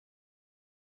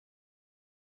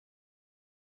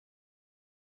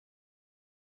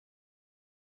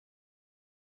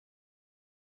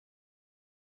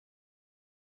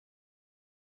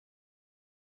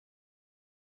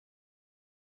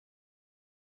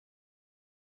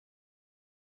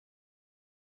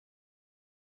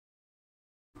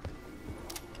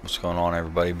What's going on,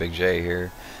 everybody? Big J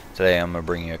here. Today I'm going to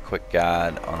bring you a quick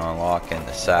guide on unlocking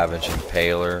the Savage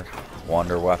Impaler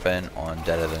Wonder Weapon on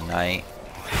Dead of the Night.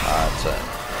 It's a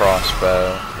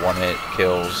crossbow. One hit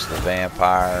kills the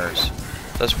vampires.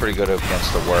 Does pretty good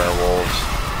against the werewolves.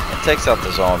 It takes out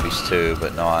the zombies too,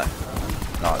 but not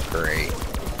great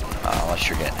unless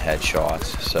you're getting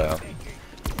headshots. So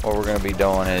what we're going to be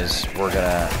doing is we're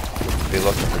going to be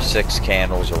looking for 6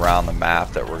 candles around the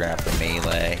map that we're going to have to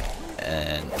melee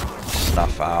and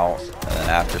snuff out. And then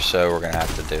after so, we're going to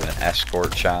have to do an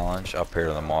escort challenge up here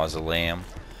to the mausoleum.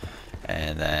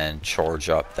 And then charge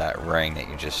up that ring that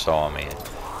you just saw me in.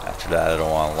 After that, it'll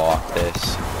unlock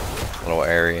this little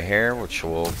area here, which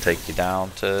will take you down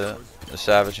to the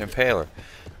Savage Impaler.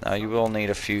 Now, you will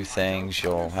need a few things.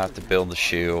 You'll have to build the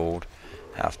shield,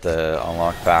 have to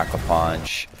unlock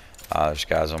Pack-a-Punch. There's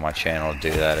guys on my channel who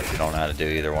do that if you don't know how to do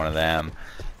either one of them.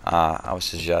 I would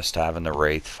suggest having the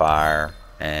Wraith Fire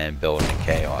and building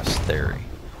Chaos Theory.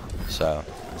 So,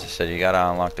 as I said, you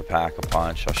gotta unlock the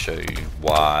Pack-a-Punch. I'll show you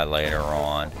why later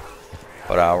on.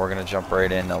 But we're gonna jump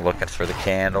right into looking for the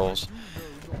candles.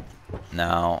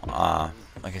 Now,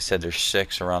 like I said, there's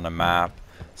 6 around the map.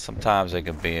 Sometimes they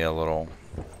can be a little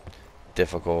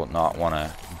difficult, not want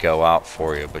to go out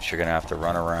for you, but you're gonna have to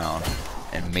run around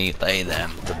and melee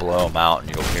them to blow them out,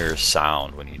 and you'll hear a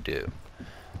sound when you do.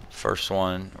 First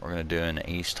one we're gonna do in the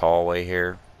east hallway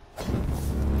here.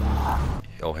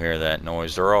 You'll hear that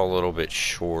noise. They're all a little bit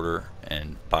shorter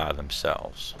and by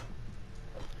themselves.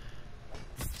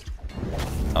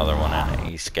 Another one in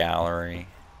the east gallery.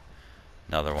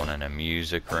 Another one in a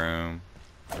music room.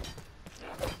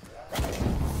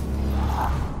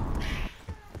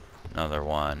 Another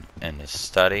one in the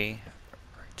study,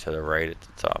 right to the right at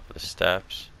the top of the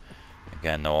steps.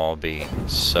 Again, they'll all be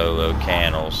solo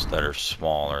candles that are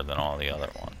smaller than all the other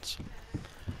ones.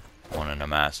 One in the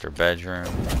master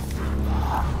bedroom.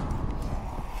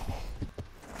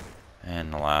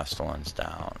 And the last one's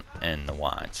down in the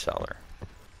wine cellar.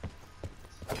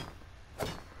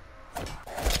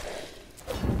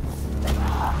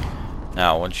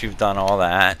 Now, once you've done all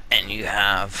that and you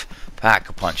have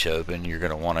Pack-a-Punch open, you're going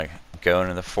to want to go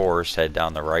into the forest, head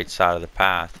down the right side of the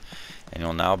path, and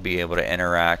you'll now be able to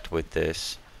interact with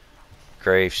this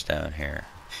gravestone here.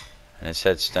 And this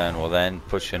headstone will then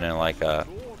put you in like a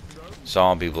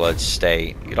zombie blood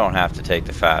state. You don't have to take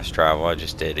the fast travel. I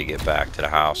just did to get back to the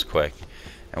house quick.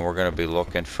 And we're going to be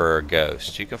looking for a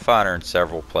ghost. You can find her in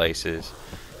several places.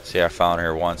 See, I found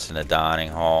her once in the dining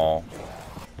hall.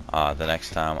 The next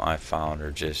time I found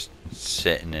her just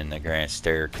sitting in the grand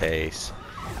staircase.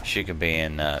 She could be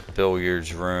in the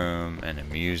billiards room and the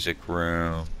music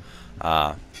room.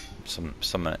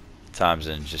 Some times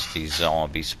in just these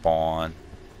zombie spawn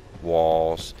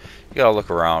walls. You gotta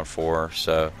look around for her.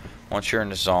 So once you're in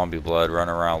the zombie blood, run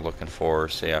around looking for her.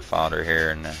 See, I found her here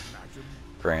in the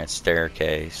grand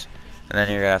staircase. And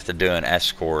then you're gonna have to do an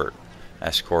escort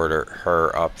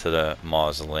her up to the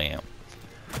mausoleum.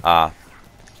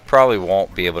 Probably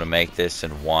won't be able to make this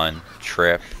in one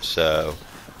trip, so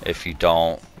if you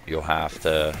don't, you'll have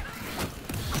to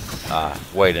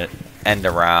wait an end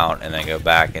around and then go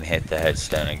back and hit the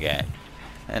headstone again.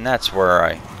 And that's where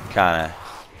I kind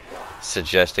of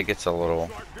suggest it gets a little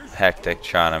hectic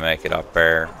trying to make it up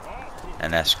there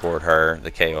and escort her.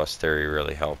 The Chaos Theory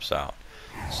really helps out.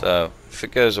 So if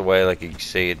it goes away like you can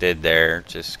see it did there,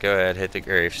 just go ahead, hit the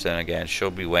gravestone again. She'll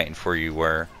be waiting for you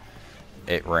where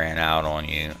it ran out on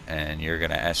you, and you're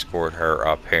gonna escort her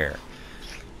up here.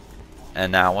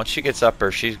 And now once she gets up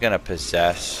here, she's gonna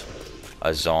possess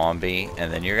a zombie,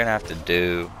 and then you're gonna have to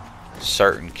do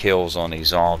certain kills on these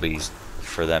zombies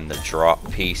for them to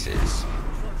drop pieces.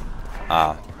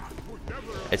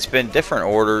 It's been different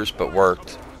orders but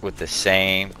worked with the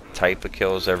same type of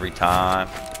kills every time.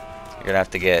 You're gonna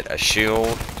have to get a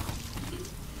shield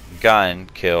gun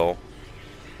kill,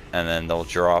 and then they'll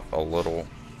drop a little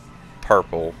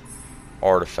purple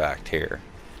artifact here.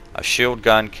 A shield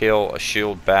gun kill, a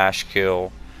shield bash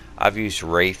kill. I've used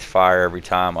Wraith Fire every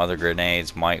time. Other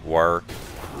grenades might work,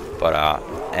 but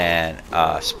and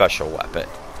special weapon.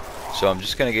 So I'm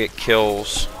just gonna get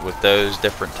kills with those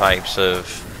different types of,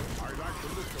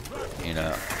 you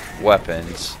know,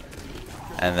 weapons,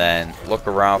 and then look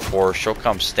around for her. She'll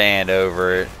come stand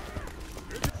over it,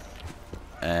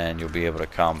 and you'll be able to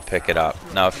come pick it up.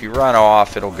 Now if you run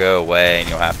off, it'll go away and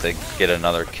you'll have to get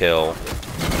another kill.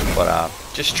 But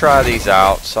just try these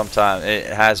out. Sometimes it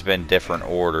has been different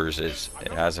orders. It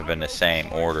hasn't been the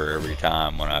same order every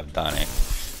time when I've done it,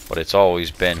 but it's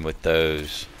always been with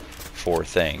those 4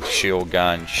 things: shield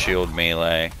gun, shield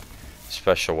melee,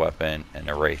 special weapon, and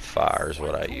the Wraith Fire is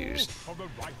what I used.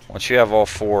 Once you have all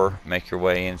 4, make your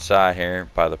way inside here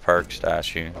by the perk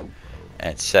statue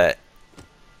and set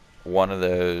one of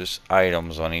those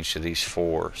items on each of these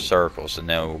 4 circles, and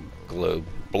they'll glow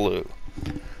blue.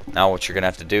 Now what you're gonna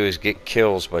have to do is get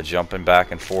kills by jumping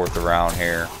back and forth around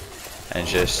here, and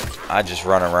I just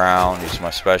run around, use my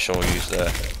special, use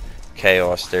the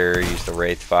Chaos there, use the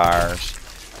Wraith Fires,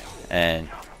 and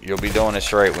you'll be doing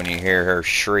this right when you hear her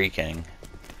shrieking.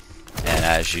 And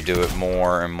as you do it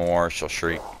more and more, she'll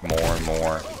shriek more and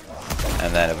more,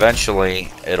 and then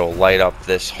eventually it'll light up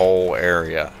this whole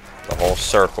area. The whole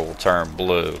circle will turn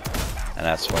blue, and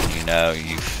that's when you know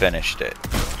you've finished it.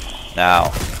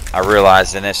 Now, I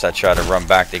realized in this I tried to run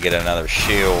back to get another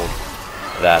shield,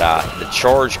 that the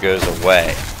charge goes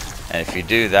away, and if you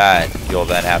do that, you'll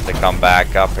then have to come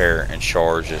back up here and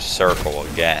charge this circle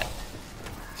again.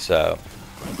 So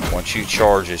once you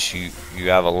charge this, you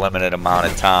have a limited amount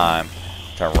of time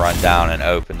to run down and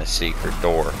open the secret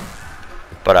door.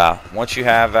 But once you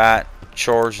have that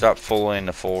charged up fully and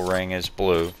the full ring is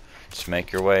blue, just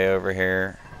make your way over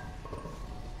here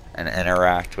and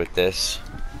interact with this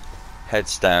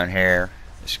headstone here,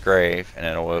 this grave, and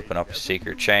it'll open up a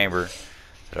secret chamber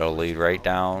that'll lead right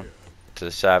down to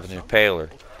the Savage Impaler.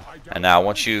 And now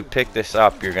once you pick this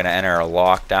up, you're going to enter a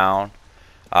lockdown.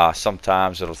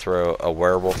 Sometimes it'll throw a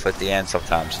werewolf at the end,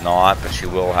 sometimes not, but you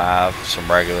will have some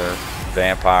regular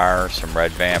vampires, some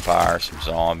red vampires, some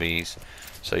zombies.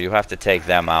 So you have to take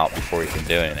them out before you can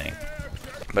do anything.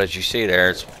 But as you see there,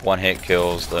 it's one-hit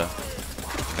kills the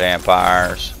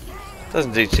vampires.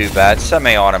 Doesn't do too bad.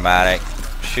 Semi-automatic.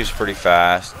 Shoots pretty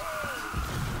fast.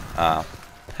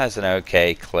 Has an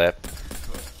okay clip.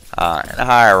 And the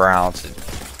higher rounds,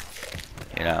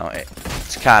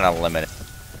 it's kind of limited.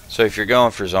 So if you're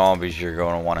going for zombies, you're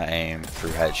going to want to aim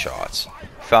through headshots. If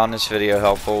you found this video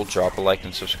helpful, drop a like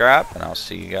and subscribe, and I'll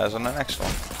see you guys on the next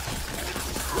one.